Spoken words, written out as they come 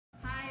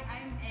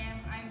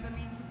am the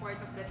main support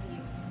of the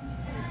team.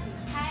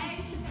 Hi,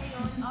 I'm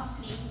Isayon of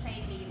Lane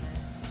Side Laner.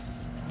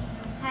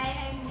 Hi,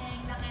 I'm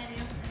Meg, the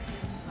carrier of the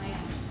team. Oh,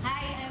 yeah.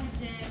 Hi, I'm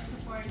Jen,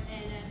 support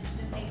and at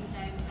the same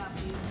time,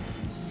 copy.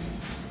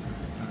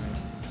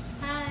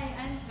 Hi,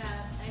 I'm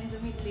Kat. I'm the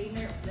mid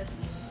laner of the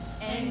team.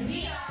 And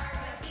we are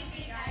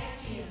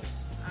Pacific.Ichill.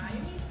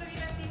 Yung history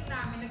ng team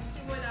namin,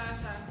 nagsimula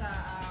siya sa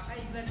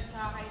kay Jen at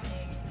saka kay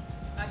Nick.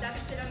 Dati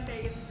silang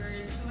Tegus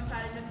Girls,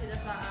 sumasali na sila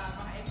sa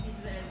mga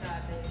FPGL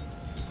dati.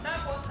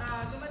 Tapos,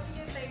 dumating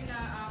yung time na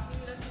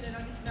pinula sila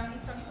ng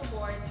isang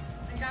support.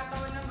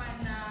 Nagkataon naman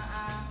na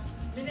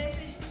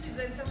minessage ko si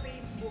Jen sa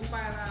Facebook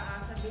para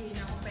sabihin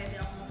na kung pwede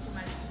ako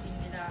sumali sa team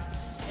nila.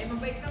 Eh,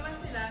 mabait naman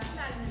sila,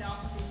 sinali nila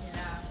ako sa team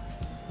nila.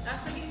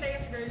 Tapos naging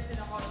Tegus Girls din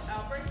ako.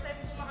 First time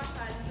ko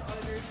makasali sa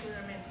All Girls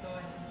Tournament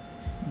doon.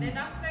 Then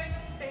after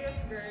ng Tegus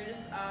Girls,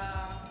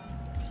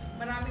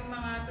 maraming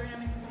mga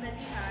tournament sa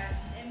sinalihan.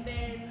 And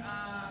then,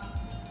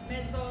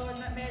 medyo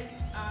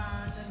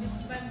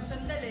na-disband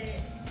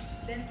sandali.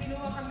 Then,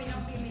 kinuha kami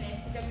ng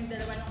feminist. Kami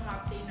dalawa ng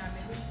captain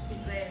namin, which is si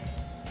Jen.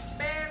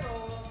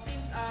 Pero,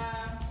 since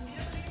hindi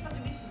na tuloy yung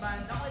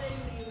pag-disband, ako lang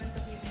yung naiwan sa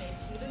feminist.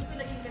 Doon ko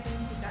naging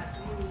katin si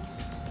Katsu.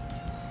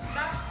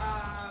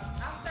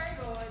 After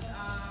doon,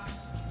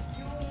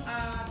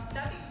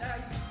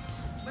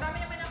 marami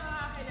naman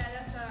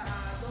nakakakilala sa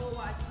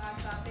DOA at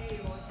sa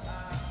Teos.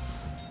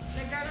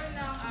 Nagkaroon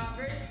ng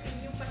girls team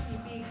yung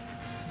Pacific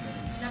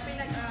na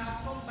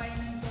pinag-combine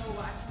ng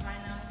DOA at saka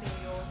ng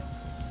Teos.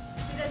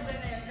 Sila dyan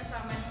na yun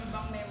kasama ng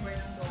ibang member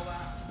ng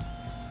DOA.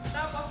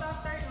 Tapos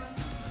after nun,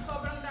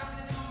 sobrang dami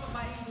na namang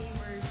babaeng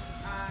gamers.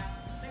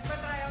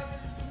 Nagpa-tryout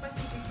yung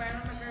Pacific para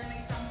magkaroon ng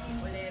isang team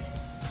ulit.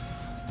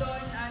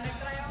 Doon,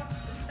 nag-tryout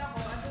ulit ako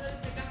at doon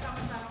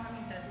nagkasama-sama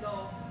kaming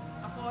tatlo.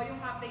 Ako, yung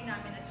captain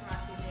namin at saka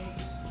si Nick.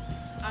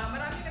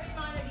 Marami kami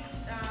mga naging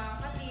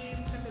ka-team,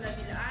 katulad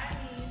nila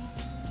Annie,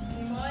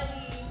 ni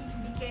Molly,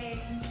 ni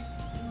Ken,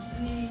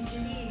 ni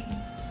Jeline.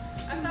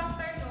 As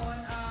after nun,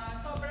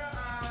 sobrang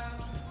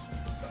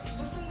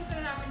gustong-gusto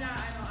na namin na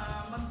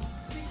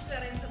mag-switch na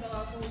rin sa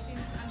Dota 2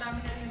 since ang dami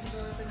na rin yung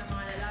Dota ng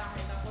mga lalaki.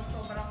 Tapos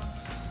sobrang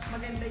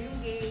maganda yung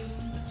game,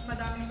 tapos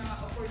madaming mga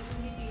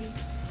opportunities.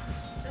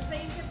 Tapos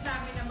naisip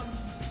namin na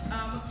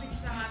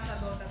mag-switch na nga sa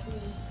Dota 2.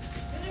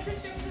 Yung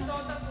nag-switch kami sa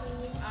Dota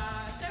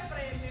 2,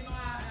 syempre may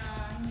mga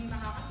hindi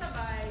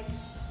makakasabay.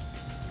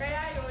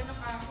 Kaya yun,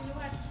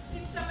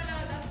 since naman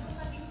na dahil kung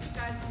nating si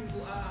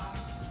Katsu,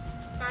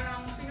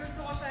 parang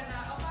pinurso ko siya na,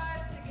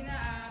 sige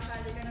na,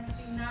 sali ka na sa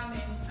team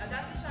namin.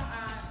 Dati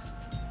siyang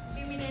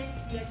feminist,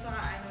 at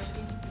saka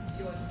dream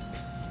speed yun.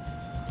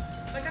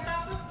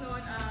 Pagkatapos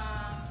nun,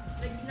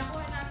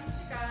 nakuha namin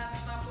si Kat,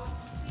 tapos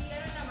si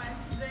Jen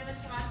at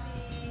saka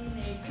si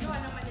Nick, kinuha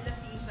naman nila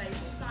si Isay,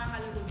 since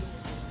nakakalaro din.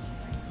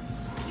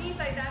 Si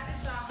Isay, dati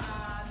siyang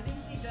dream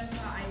speed dyan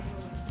sa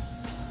iPhone.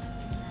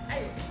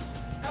 Ayun.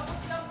 Tapos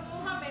lang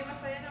mo kami,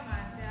 masaya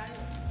naman, kaya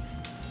yun.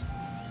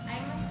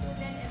 I'm a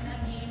student and a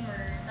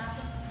gamer.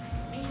 Tapos,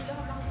 may hilo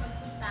akong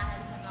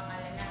magpustahan sa mga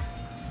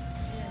lalaki.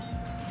 Yun.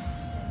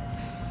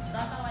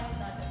 Dota 1 and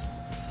Dota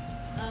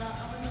 2.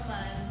 Ako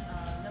naman,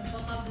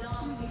 nagpapab lang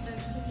ako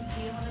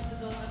hindi ako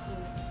nag-Dota 2.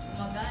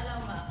 Gumagala,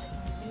 umakit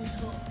ng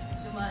window,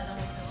 lumalang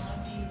ako sa mga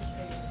views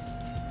kayo.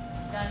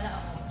 Gala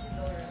ako, si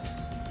Dora.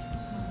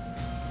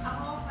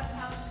 Ako, pag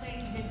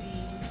outside the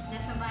game,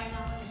 nasa bahay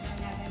na ako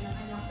nag-alaga ng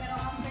anak. Pero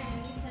after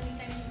nun, minsan may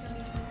time din kami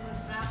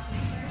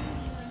mag-practice. Pero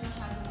hindi nun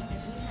masyadong maganda.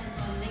 Minsan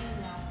online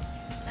lang.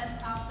 Tapos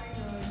after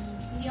nun,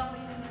 hindi ako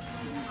yung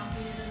usual na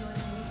kapinalalood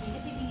ng game.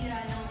 Kasi bihira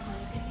lang ako.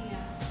 Kasi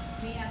nga,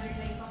 may other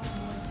life ako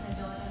bukod sa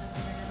Dota na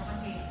paglalaro.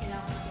 Kasi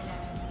kailangan ko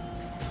mag-alaga ng anak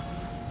ko.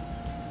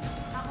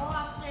 Ako,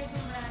 after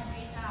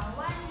gumraduate,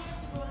 1 year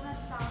siguro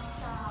na-stop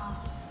sa,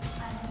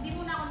 hindi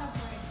muna ako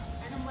nag-work.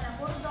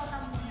 Puro Dota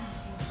muna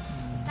ako.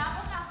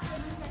 Tapos after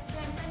nun,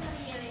 syempre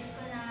na-realize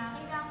ko na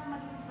kailangan ko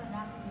maging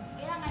productive.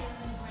 Kaya ngayon,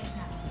 nag-work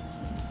na.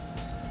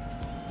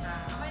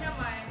 Ako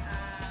naman,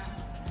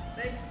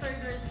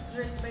 registered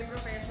nurse by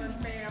profession,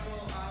 pero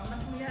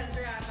mas minahal ko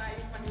yata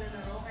yung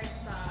paglalaro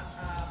kaysa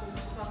sa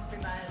pumunta sa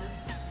hospital.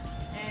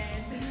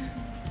 And,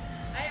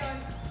 ayun,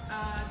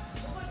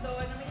 bukod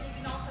doon,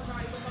 namimigin ako sa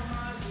mga iba pang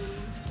mga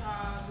games, sa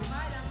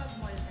gumala,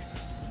 mag-mall na.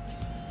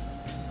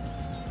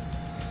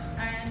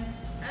 And,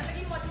 ang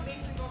naging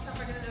motivation ko sa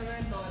paglalaro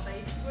ng Dota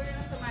is siguro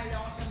na sumali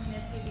ako sa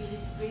Minesky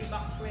Village way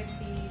back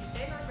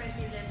 2010 or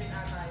 2011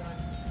 ata yun.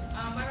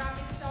 Marami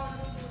kasi ako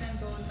natutunan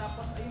doon.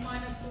 Tapos yung mga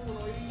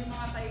nagturo, yung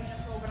mga time na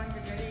sobrang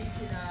gagaling.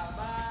 Sila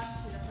Bash,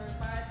 sila Sir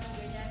Patty,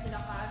 ganyan, sila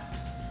Cass.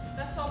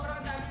 Tapos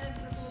sobrang dami na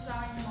natuturo sa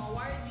akin yung mga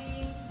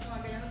wardings, mga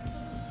ganyan.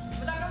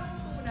 Madami akong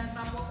natutunan.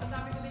 Tapos ang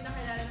dami ko din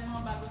nakilala ng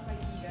mga bagong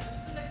kaibigan. Tapos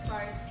ito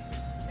nag-start,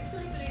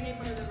 nagtuloy-tuloy na yung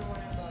paglalaro ko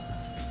ng Dota.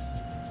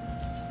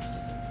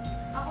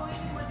 Ako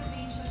yung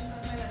motivation ko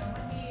sa laro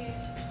kasi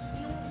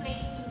yung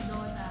playing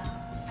Dota,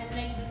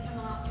 unlike dun sa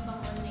mga ibang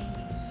online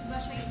games, iba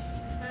siya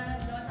sa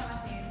Dota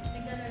kasi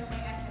naglalaro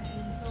kayo as a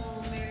team. So,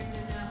 meron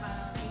na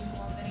parang team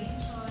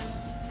cooperation,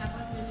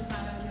 tapos dun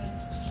parang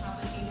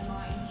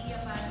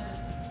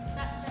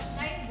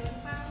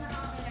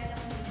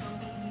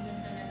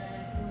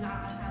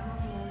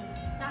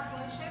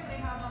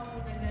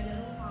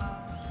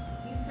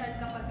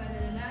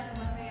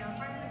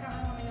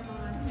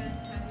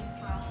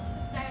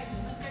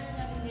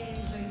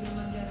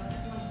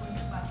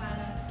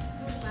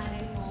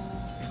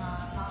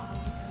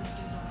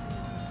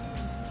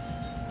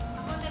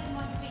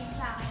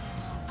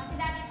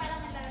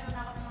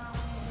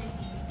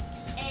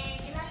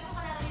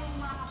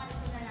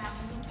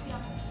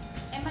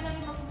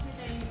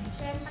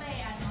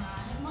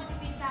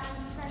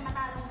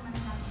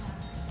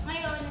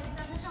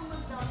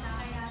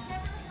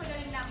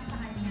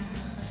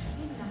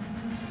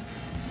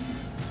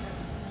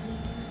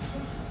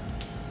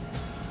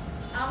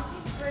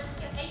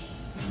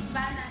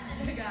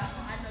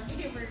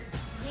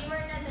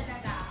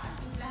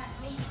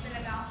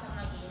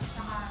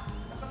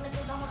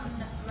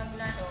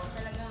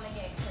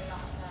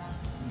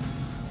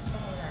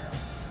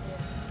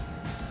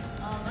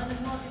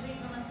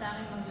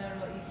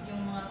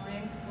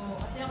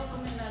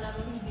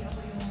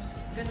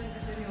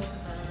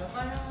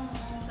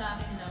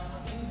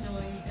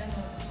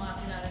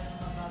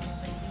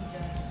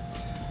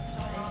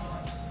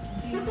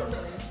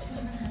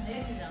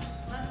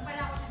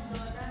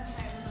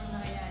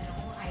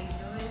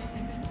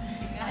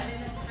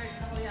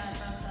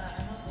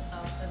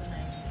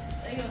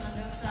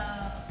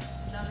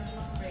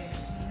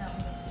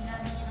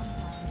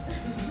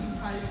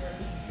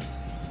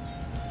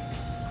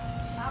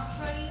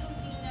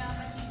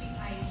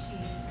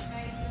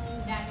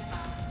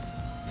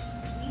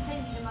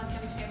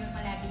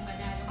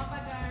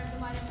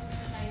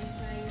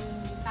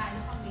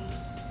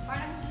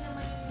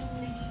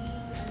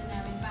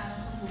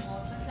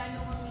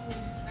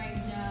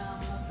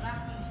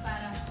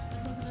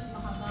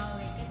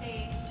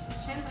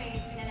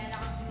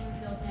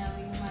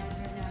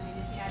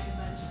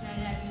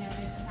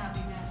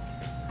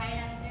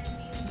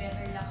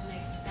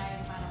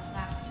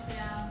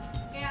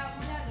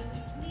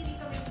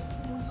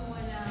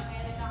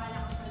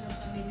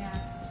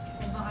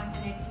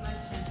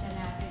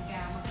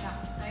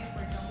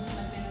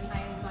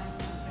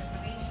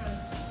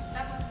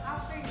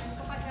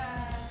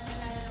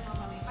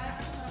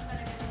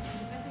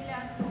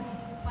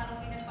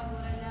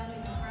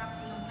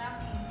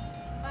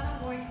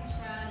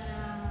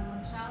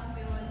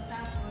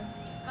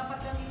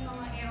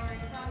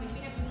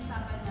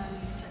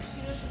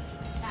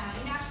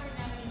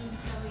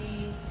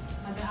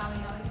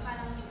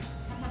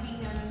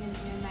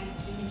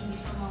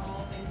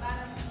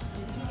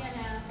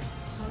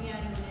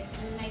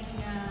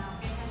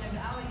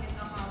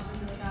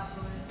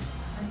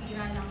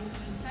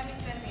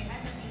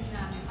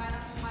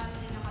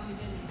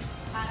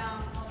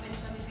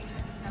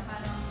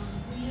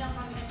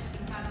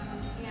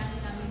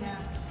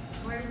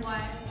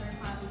one, we're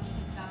family.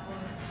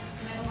 Tapos,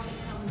 meron kami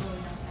isang goal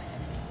lang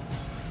talaga.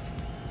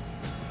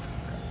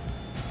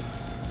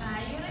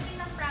 Yung routine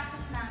ng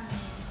practice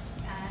namin,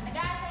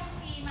 nag-a-assign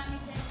si Mami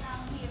Jen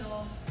ng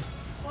hero.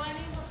 Kung ano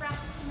yung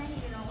practice na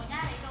hero,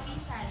 kunyari, ikaw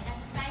isal,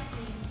 nasa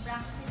cycling,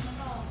 practice mo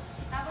to.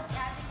 Tapos si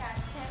Ate Kat,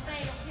 syempre,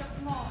 yung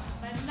mo,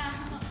 bad na.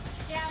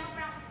 Kaya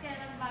mag-practice ka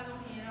ng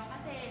bagong hero.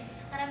 Kasi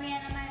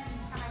karamihan naman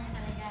sa kanya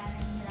talaga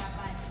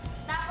nahihirapan.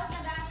 Tapos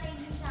nag-a-assign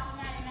din siya,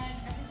 kunyari,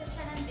 nag-assist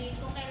siya ng date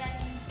kung kailan,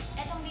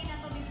 etong date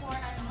na to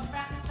before,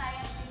 mag-practice tayo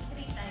at least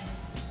 3 times.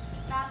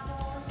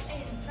 Tapos,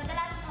 ayun,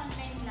 kadalasan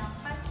online lang.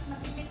 Pas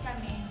mag-repeat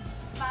kami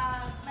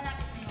pag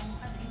malapit na yung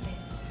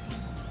ad-event.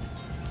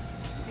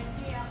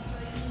 Kasi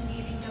actually, hindi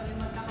rin kami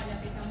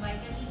magkakalapit ng bahay.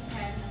 Kaya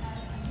minsan,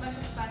 as much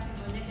as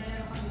possible,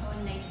 naglalaro kami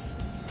online.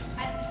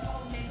 At least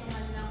makumpleto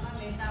man lang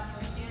kami.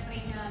 Tapos,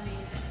 tinatrain namin.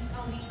 At least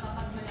a week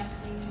kapag malapit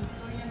na yung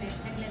tournament,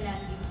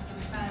 nagla-landings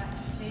kami para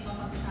may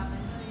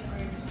mapag-usapan kami or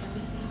sa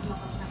meeting,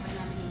 mapag-usapan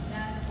namin yung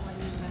plano kung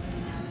ano yung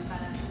gagawin namin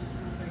para sa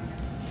mismong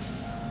tournament.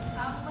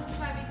 Ang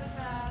masasabi ko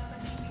sa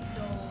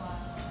Pacific.LAW,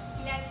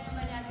 kilala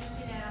naman natin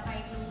sila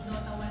kahit nung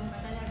Dota 1 pa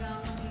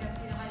talagang mahirap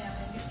sila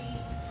kalaban kasi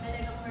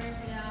talagang meron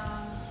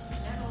silang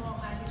laro,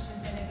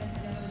 attitude talaga sa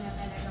laro na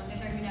talagang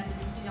determinado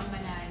din silang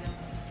manalo.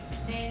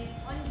 Then,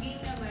 on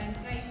game naman,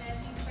 kahit na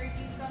sister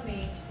team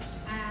kami,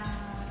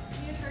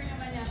 sinusure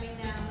naman namin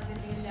na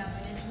maganda yung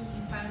laban at hindi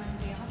parang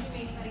nandiyan kasi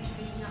may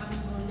sarili na kami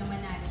goal na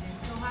manalo din.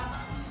 So,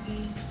 habang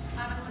game,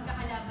 parang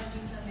magkakalaban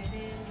din kami.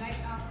 Then,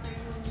 right after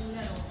yung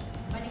laro,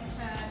 balik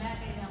sa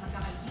dati na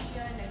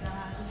magkakaibigan,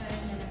 naghahalugan,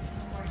 na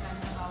nagsusuportan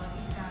sa bawat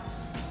isa.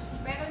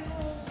 Pero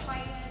yung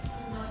finals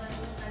ng Dota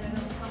 2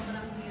 talagang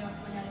sobrang hirap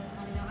manalo sa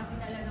kanila kasi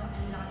talagang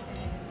ang lakas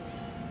talaga.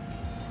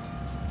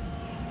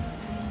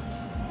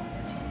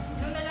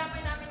 Nung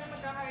nalaman namin na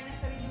magkakaroon ng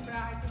sariling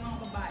bracket yung mga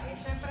babae,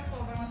 syempre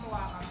sobrang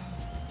natuwa kami.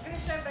 Kasi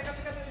syempre kami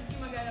ulit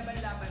yung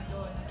maglalaban-laban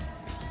doon.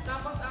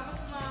 Tapos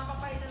mas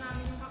makakapalitan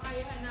namin yung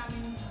kakayahan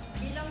namin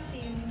bilang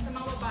team sa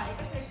mga babae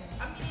kasi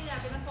aminin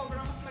natin na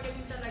sobrang mas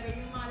magaling talaga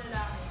yung mga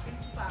lalaki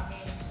kaysa sa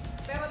amin.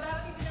 Pero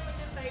darating din naman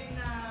yung time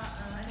na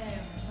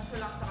mas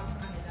relax na kami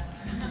sa kanila.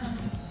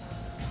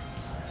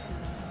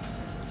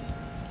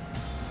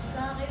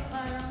 Sa akin,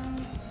 parang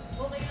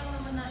okay lang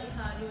naman na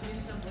ihalo din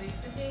sa boys.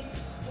 Kasi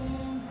kung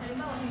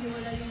halimbawa hindi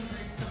wala yung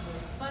girls sa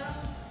boys, parang,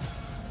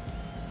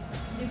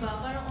 di ba,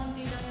 parang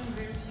onti lang yung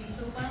girls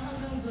dito. Parang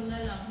hanggang doon na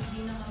lang, hindi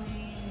na kami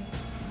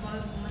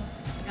mas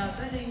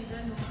gagaling,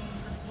 gano'n.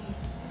 Tapos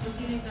kung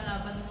sino yung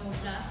kalaban mo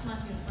last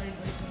month, yung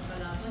paregulit yung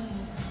kalaban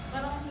mo.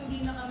 Parang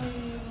hindi na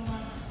kami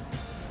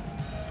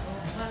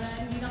parang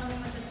hindi na kami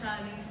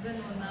masa-challenge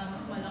gano'n na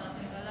mas malakas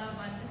yung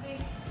kalaban. Kasi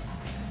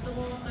gusto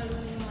ko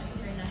talunin yung mga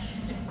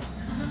international.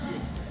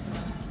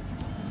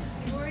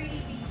 Siguro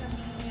ibig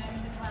sabihin nga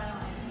rin na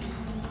parang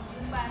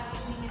kung parang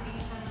yung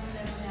limitation ng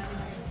laro namin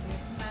or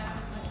experience, parang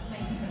mas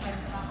may expert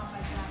pa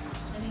kapag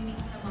namimix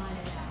sa mga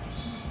lalaki.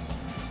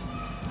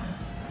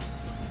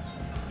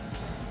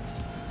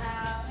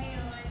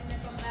 Ngayon,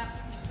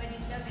 nagpa-practice pa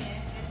din kami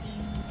as a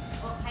team.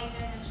 Kahit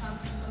na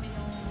nag-champion kami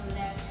nung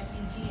last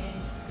FPGN,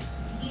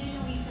 hindi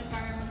yun yung reason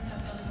para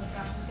mag-stop kami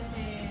mag-practice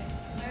kasi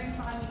meron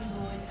pa kami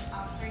goal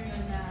after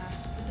yun na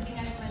gusto din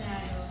namin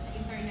manalo sa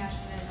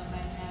international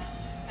naman na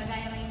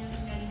kagaya ngayon yung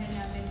sinalihan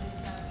namin dun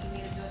sa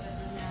female Dota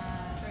 2 na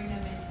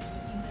tournament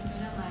yung season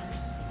 2 naman.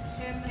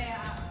 Siyempre,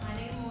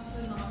 malay mo,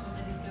 soon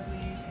makapunta din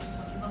kami sa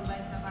ibang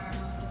bansa para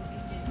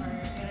mag-compete din or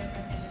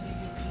i-representative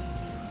yung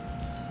Philippines.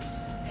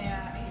 Kaya,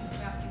 ayun,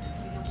 practice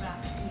kami ng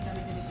practice, hindi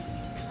kami dumibigil.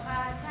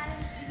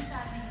 Challenge din sa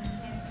amin,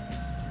 siyempre.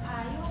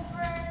 Yung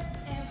first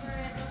ever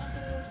Dota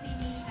 2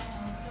 female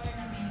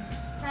tournament,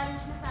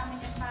 challenge na sa amin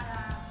yan para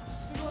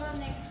siguro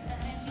next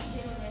MPJ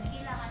ulit,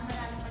 kailangan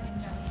maralo pa din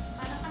kami.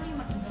 Para kami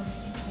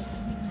mag-double.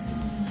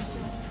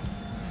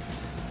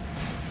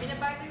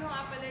 Binabati ko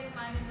nga pala yung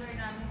manager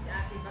namin si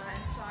Ate Ba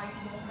at siya yung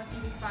buong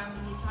Pacific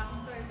family tsaka sa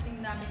store team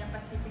namin na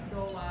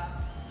Pacific.LAW.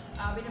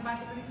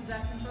 Binabati ko rin si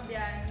Justin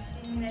Fabian,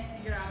 Team Nesty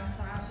Grounds,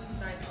 tsaka Team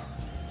Dartox.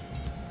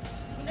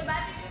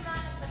 Binabati ko yung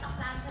mga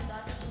nagpataksahan sa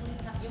Dota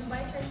 2, yung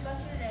boyfriend ko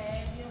si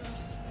Red, yung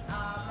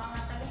mga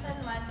taga-San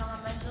Juan, mga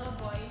Manlo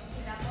boys,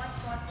 sila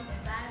Potpot, sila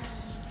Zani.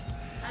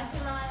 Tapos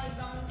yung mga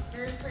ibang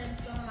girlfriends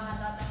ko, mga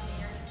Dota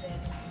players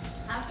din.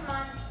 Tapos yung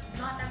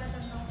mga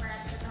taga-Tandong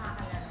Parat ko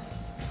nakakalaro.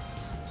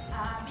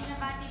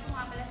 Binabati ko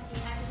nga pala si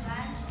Ate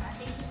Van,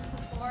 thank you for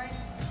support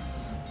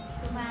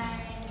to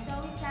my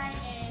Zoe-san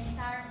and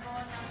Sarah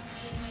ko, tapos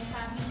in my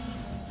family.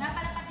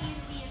 Napala pati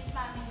yung PS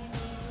family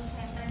din, yung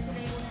syempre sila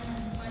yung unang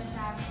nag-support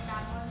sa amin.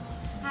 Tapos,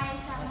 hi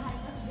sa mahal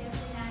ko sa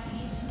Jesse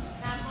namin.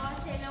 Tapos,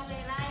 hello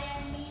kay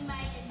Ryan,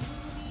 Mimay, and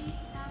Yuri.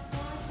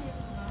 Tapos,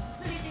 yung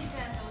susulitin ko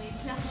na wait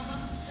lang.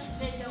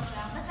 Joke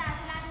lang. Basta,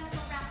 sa lahat ng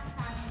nagpa-practice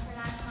sa amin, sa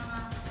lahat ng mga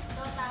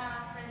Dota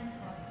friends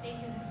ko, thank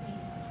you the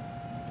same.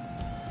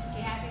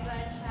 Kay Ate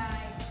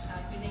Gonshai,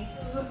 Pinay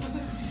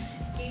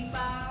 2, kay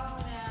Pao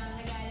na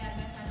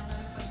nag-aalaga sana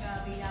kami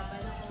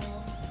pagka-bilaban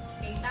ako,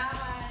 kay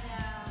Tara na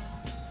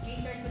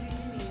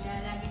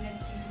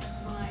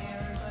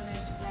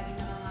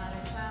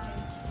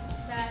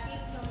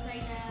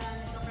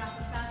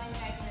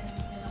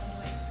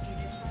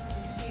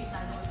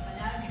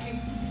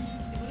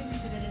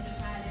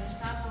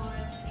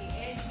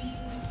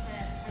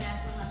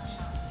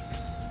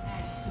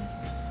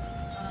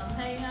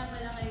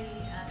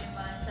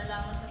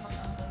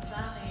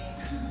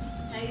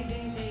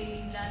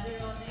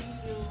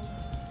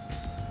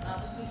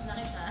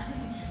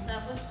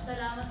Tapos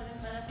salamat rin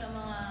pala sa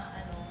mga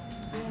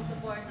yung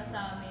suporta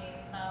sa amin.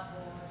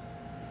 Tapos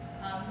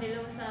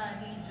hello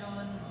sa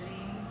Legion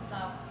Dreams.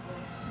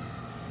 Tapos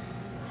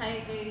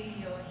hi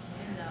kay Yosh.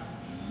 Yun lang.